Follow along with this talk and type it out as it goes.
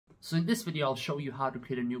So in this video, I'll show you how to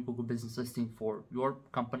create a new Google business listing for your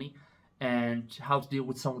company and how to deal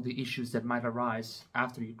with some of the issues that might arise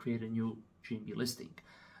after you create a new GMB listing.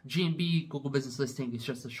 GMB, Google business listing, is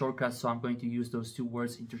just a shortcut, so I'm going to use those two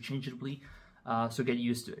words interchangeably, so get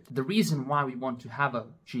used to it. The reason why we want to have a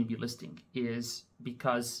GMB listing is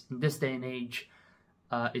because in this day and age,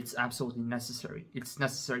 it's absolutely necessary. It's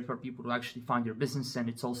necessary for people to actually find your business, and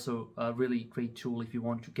it's also a really great tool if you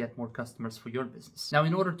want to get more customers for your business. Now,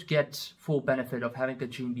 in order to get full benefit of having a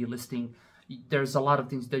GMB listing, there's a lot of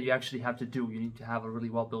things that you actually have to do. You need to have a really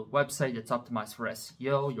well-built website that's optimized for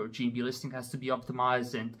SEO. Your GMB listing has to be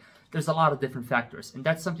optimized, and there's a lot of different factors. And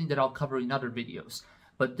that's something that I'll cover in other videos.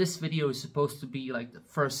 But this video is supposed to be like the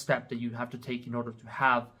first step that you have to take in order to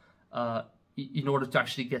have in order to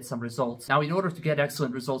actually get some results. Now, in order to get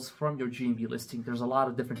excellent results from your GMB listing, there's a lot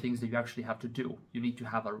of different things that you actually have to do. You need to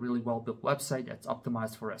have a really well-built website that's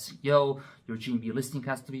optimized for SEO. Your GMB listing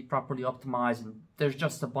has to be properly optimized, and there's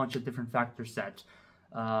just a bunch of different factors that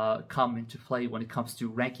come into play when it comes to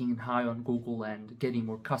ranking high on Google and getting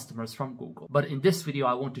more customers from Google. But in this video,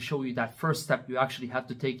 I want to show you that first step you actually have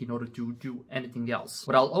to take in order to do anything else.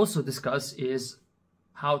 What I'll also discuss is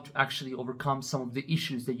how to actually overcome some of the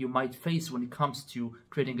issues that you might face when it comes to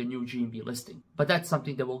creating a new GMB listing. But that's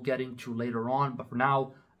something that we'll get into later on. But for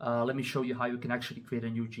now, let me show you how you can actually create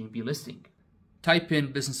a new GMB listing. Type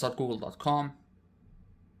in business.google.com,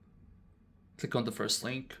 click on the first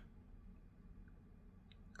link,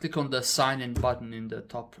 click on the sign in button in the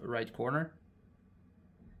top right corner,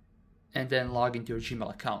 and then log into your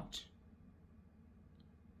Gmail account.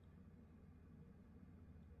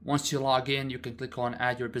 Once you log in, you can click on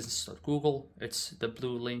add your business.google. It's the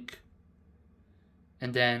blue link,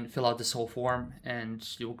 and then fill out this whole form and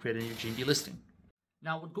you will create a new GMB listing.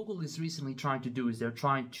 Now, what Google is recently trying to do is they're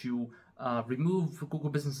trying to remove Google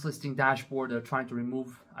business listing dashboard. They're trying to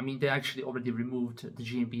remove, they actually already removed the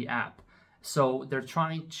GMB app. So they're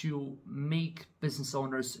trying to make business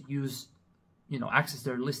owners access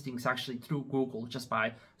their listings actually through Google just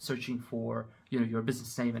by searching for, your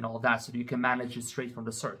business name and all that, so that you can manage it straight from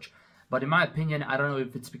the search. But in my opinion, I don't know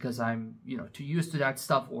if it's because I'm, too used to that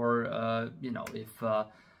stuff, or, if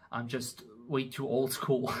I'm just way too old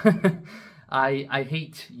school. I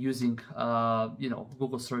hate using,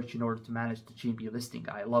 Google search in order to manage the GMB listing.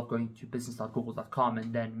 I love going to business.google.com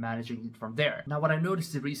and then managing it from there. Now, what I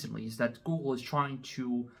noticed recently is that Google is trying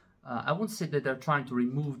to I won't say that they're trying to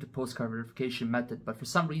remove the postcard verification method, but for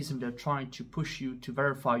some reason they're trying to push you to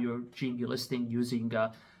verify your GMB listing using,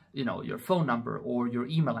 your phone number or your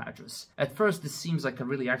email address. At first, this seems like a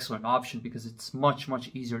really excellent option because it's much,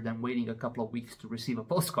 much easier than waiting a couple of weeks to receive a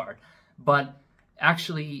postcard. But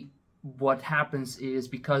actually, what happens is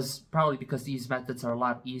probably because these methods are a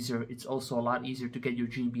lot easier, it's also a lot easier to get your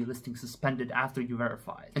GMB listing suspended after you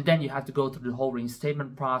verify it. And then you have to go through the whole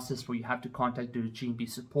reinstatement process where you have to contact the GMB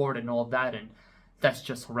support and all that, and that's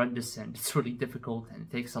just horrendous and it's really difficult and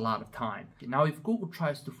it takes a lot of time. Now, if Google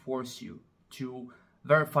tries to force you to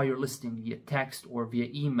verify your listing via text or via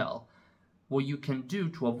email, what you can do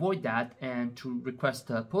to avoid that and to request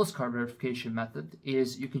a postcard verification method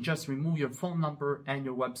is you can just remove your phone number and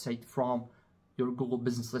your website from your Google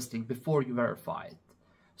business listing before you verify it.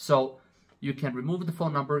 So you can remove the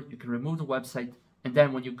phone number, you can remove the website, and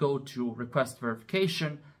then when you go to request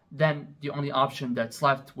verification, then the only option that's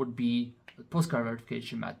left would be the postcard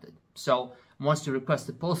verification method. So once you request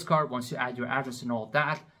the postcard, once you add your address and all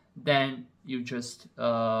that, then you just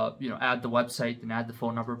add the website and add the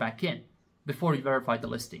phone number back in before you verify the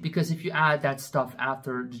listing. Because if you add that stuff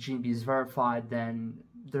after the GMB is verified, then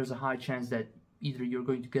there's a high chance that either you're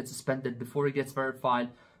going to get suspended before it gets verified,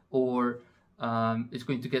 or it's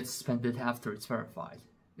going to get suspended after it's verified.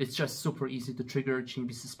 It's just super easy to trigger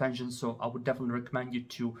GMB suspension, so I would definitely recommend you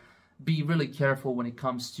to be really careful when it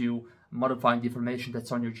comes to modifying the information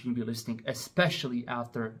that's on your GMB listing, especially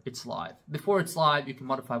after it's live. Before it's live, you can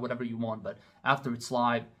modify whatever you want, but after it's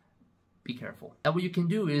live, be careful. And what you can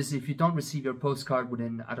do is, if you don't receive your postcard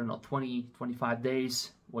within, 20-25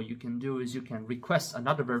 days, what you can do is you can request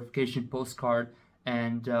another verification postcard,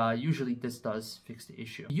 and usually this does fix the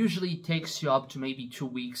issue. It usually takes you up to maybe 2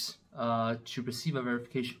 weeks to receive a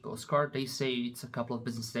verification postcard. They say it's a couple of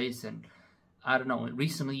business days, and I don't know,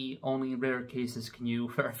 recently only in rare cases can you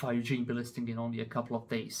verify your GMB listing in only a couple of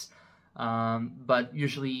days. But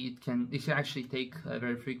usually it can actually take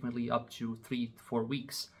very frequently up to 3 to 4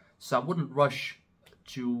 weeks. So I wouldn't rush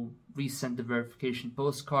to resend the verification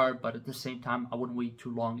postcard, but at the same time, I wouldn't wait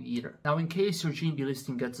too long either. Now, in case your GMB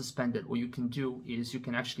listing gets suspended, what you can do is you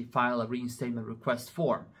can actually file a reinstatement request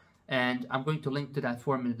form. And I'm going to link to that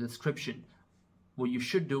form in the description. What you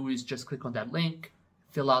should do is just click on that link,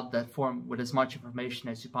 fill out that form with as much information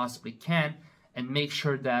as you possibly can, and make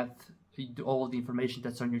sure that all the information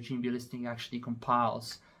that's on your GMB listing actually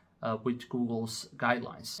compiles with Google's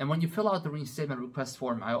guidelines. And when you fill out the reinstatement request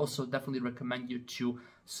form, I also definitely recommend you to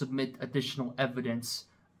submit additional evidence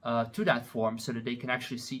to that form so that they can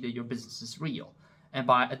actually see that your business is real. And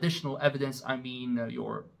by additional evidence, I mean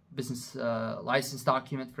your business license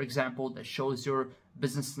document, for example, that shows your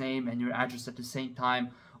business name and your address at the same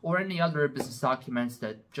time, or any other business documents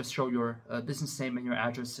that just show your business name and your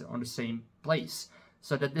address on the same place,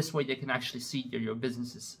 so that this way they can actually see that your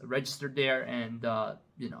business is registered there, and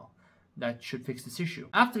that should fix this issue.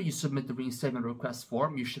 After you submit the reinstatement request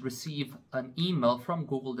form, you should receive an email from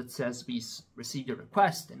Google that says we received your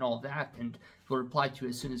request and all that, and we'll reply to you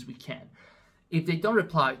as soon as we can. If they don't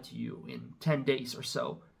reply to you in 10 days or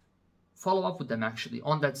so, follow up with them actually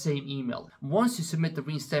on that same email. Once you submit the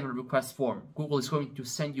reinstatement request form, Google is going to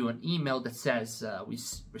send you an email that says, we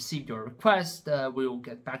received your request, we will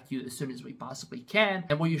get back to you as soon as we possibly can.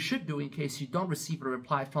 And what you should do in case you don't receive a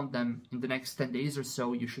reply from them in the next 10 days or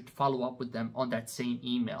so, you should follow up with them on that same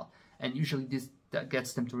email. And usually that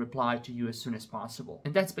gets them to reply to you as soon as possible.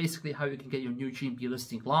 And that's basically how you can get your new GMB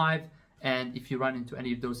listing live. And if you run into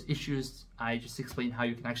any of those issues, I just explained how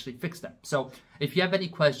you can actually fix them. So if you have any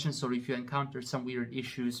questions or if you encounter some weird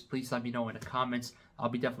issues, please let me know in the comments. I'll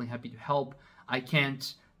be definitely happy to help. I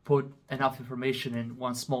can't put enough information in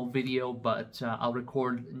one small video, but I'll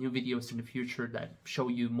record new videos in the future that show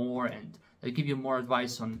you more and give you more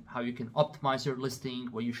advice on how you can optimize your listing,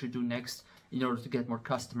 what you should do next in order to get more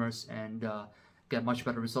customers and get much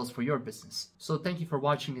better results for your business. So thank you for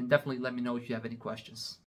watching, and definitely let me know if you have any questions.